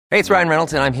Hey, it's Ryan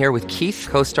Reynolds, and I'm here with Keith,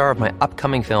 co-star of my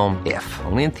upcoming film, If,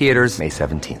 only in theaters May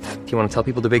 17th. Do you want to tell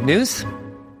people the big news?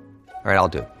 All right, I'll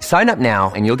do it. Sign up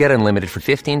now and you'll get unlimited for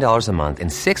 $15 a month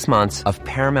and 6 months of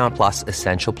Paramount Plus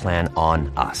Essential Plan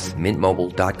on us.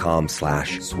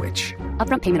 MintMobile.com/switch.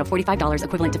 Upfront payment of $45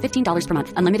 equivalent to $15 per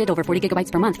month. Unlimited over 40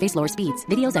 gigabytes per month. Face lower speeds.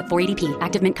 Videos at 480p.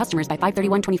 Active Mint customers by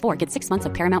 531.24 get 6 months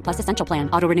of Paramount Plus Essential Plan.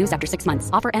 Auto renews after 6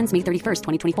 months. Offer ends May 31st,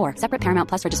 2024. Separate Paramount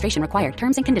Plus registration required.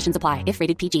 Terms and conditions apply if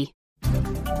rated PG.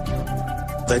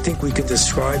 I think we could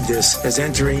describe this as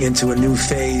entering into a new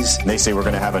phase. They say we're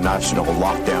going to have a national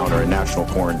lockdown or a national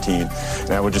quarantine.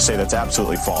 And I would just say that's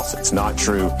absolutely false. It's not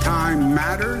true. Time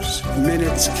matters.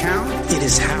 Minutes count. It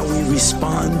is how we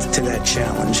respond to that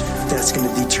challenge that's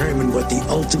going to determine what the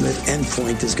ultimate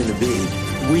endpoint is going to be.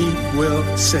 We will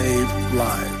save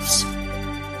lives.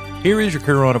 Here is your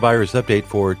coronavirus update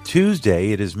for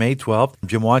Tuesday. It is May 12th.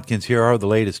 Jim Watkins, here are the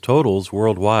latest totals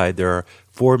worldwide. There are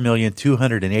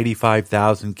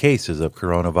 4,285,000 cases of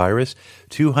coronavirus.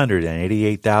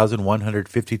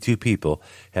 288,152 people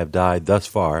have died thus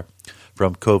far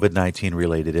from COVID-19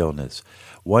 related illness.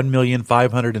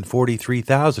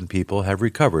 1,543,000 people have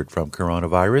recovered from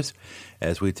coronavirus.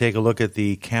 As we take a look at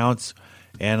the counts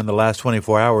and in the last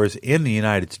 24 hours in the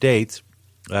United States,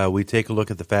 we take a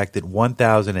look at the fact that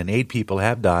 1,008 people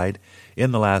have died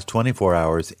in the last 24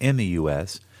 hours in the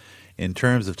U.S. In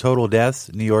terms of total deaths,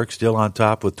 New York still on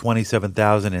top with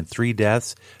 27,003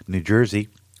 deaths. New Jersey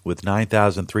with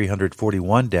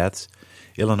 9,341 deaths.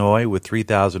 Illinois with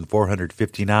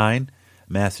 3,459.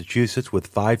 Massachusetts with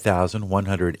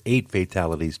 5,108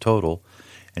 fatalities total.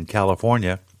 And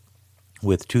California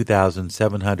with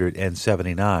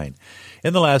 2,779.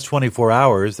 In the last 24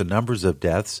 hours, the numbers of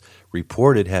deaths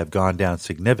reported have gone down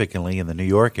significantly in the New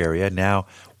York area. Now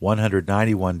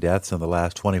 191 deaths in the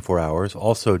last 24 hours.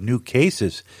 Also, new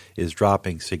cases is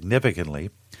dropping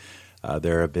significantly.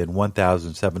 There have been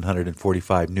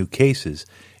 1,745 new cases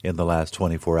in the last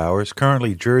 24 hours.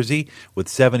 Currently, Jersey with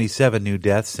 77 new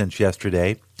deaths since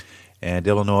yesterday, and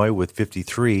Illinois with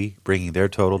 53, bringing their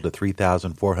total to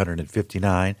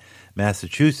 3,459.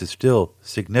 Massachusetts still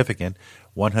significant.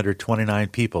 129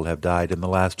 people have died in the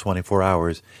last 24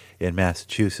 hours in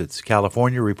Massachusetts.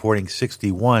 California reporting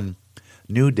 61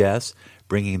 new deaths,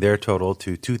 bringing their total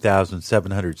to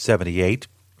 2,778.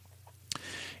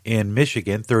 In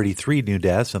Michigan, 33 new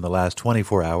deaths in the last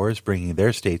 24 hours, bringing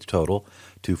their state's total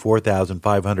to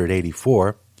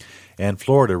 4,584. And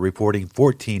Florida reporting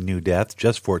 14 new deaths,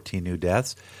 just 14 new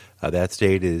deaths. That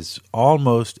state is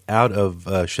almost out of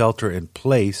shelter in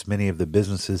place. Many of the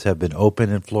businesses have been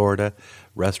open in Florida.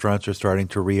 Restaurants are starting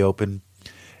to reopen.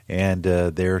 And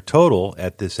their total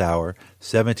at this hour,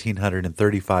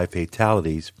 1,735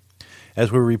 fatalities.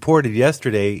 As we reported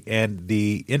yesterday, and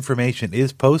the information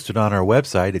is posted on our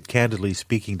website at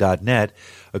candidlyspeaking.net,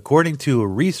 according to a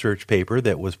research paper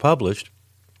that was published,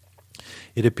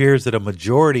 it appears that a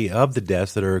majority of the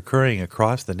deaths that are occurring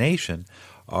across the nation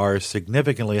are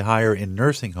significantly higher in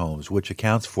nursing homes, which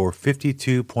accounts for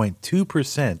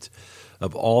 52.2%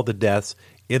 of all the deaths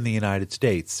in the United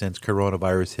States since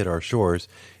coronavirus hit our shores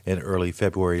in early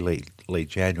February, late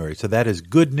January. So that is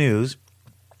good news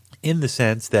in the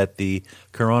sense that the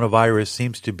coronavirus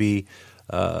seems to be,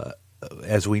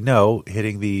 as we know,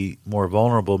 hitting the more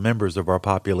vulnerable members of our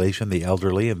population, the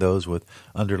elderly and those with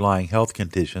underlying health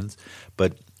conditions.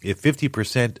 But if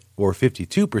 50% or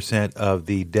 52% of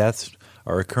the deaths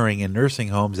are occurring in nursing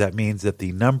homes, that means that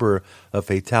the number of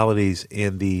fatalities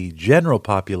in the general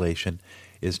population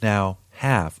is now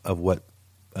half of what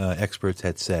experts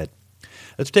had said.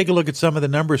 Let's take a look at some of the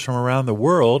numbers from around the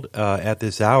world at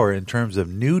this hour in terms of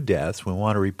new deaths. We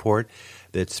want to report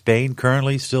that Spain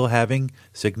currently still having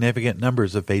significant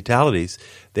numbers of fatalities.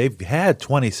 They've had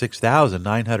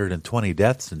 26,920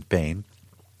 deaths in Spain.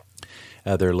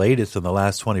 Their latest in the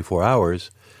last 24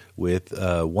 hours with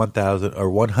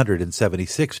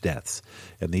 176 deaths.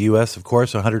 In the U.S., of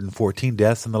course, 114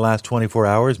 deaths in the last 24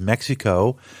 hours.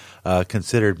 Mexico,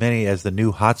 considered many as the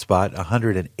new hotspot,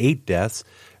 108 deaths,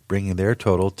 bringing their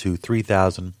total to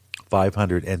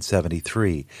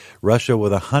 3,573. Russia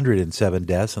with 107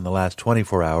 deaths in the last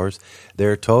 24 hours.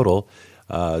 Their total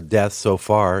deaths so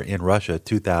far in Russia,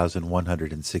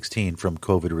 2,116 from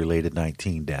COVID-related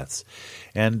 19 deaths.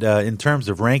 And in terms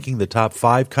of ranking the top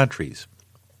 5 countries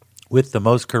with the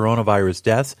most coronavirus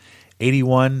deaths,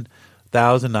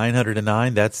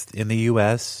 81,909, that's in the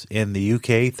U.S. In the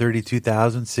U.K.,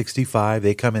 32,065,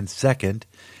 they come in second.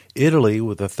 Italy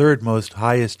with the third most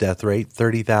highest death rate,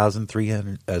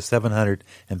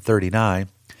 30,739.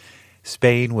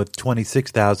 Spain with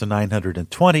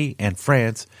 26,920, and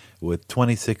France with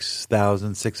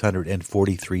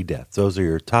 26,643 deaths. Those are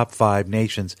your top 5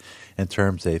 nations in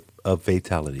terms of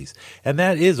fatalities. And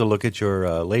that is a look at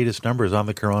your latest numbers on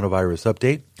the coronavirus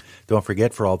update. Don't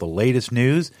forget, for all the latest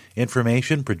news,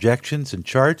 information, projections, and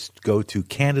charts, go to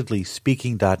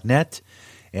candidlyspeaking.net.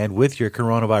 And with your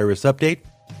coronavirus update,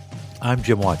 I'm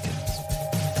Jim Watkins.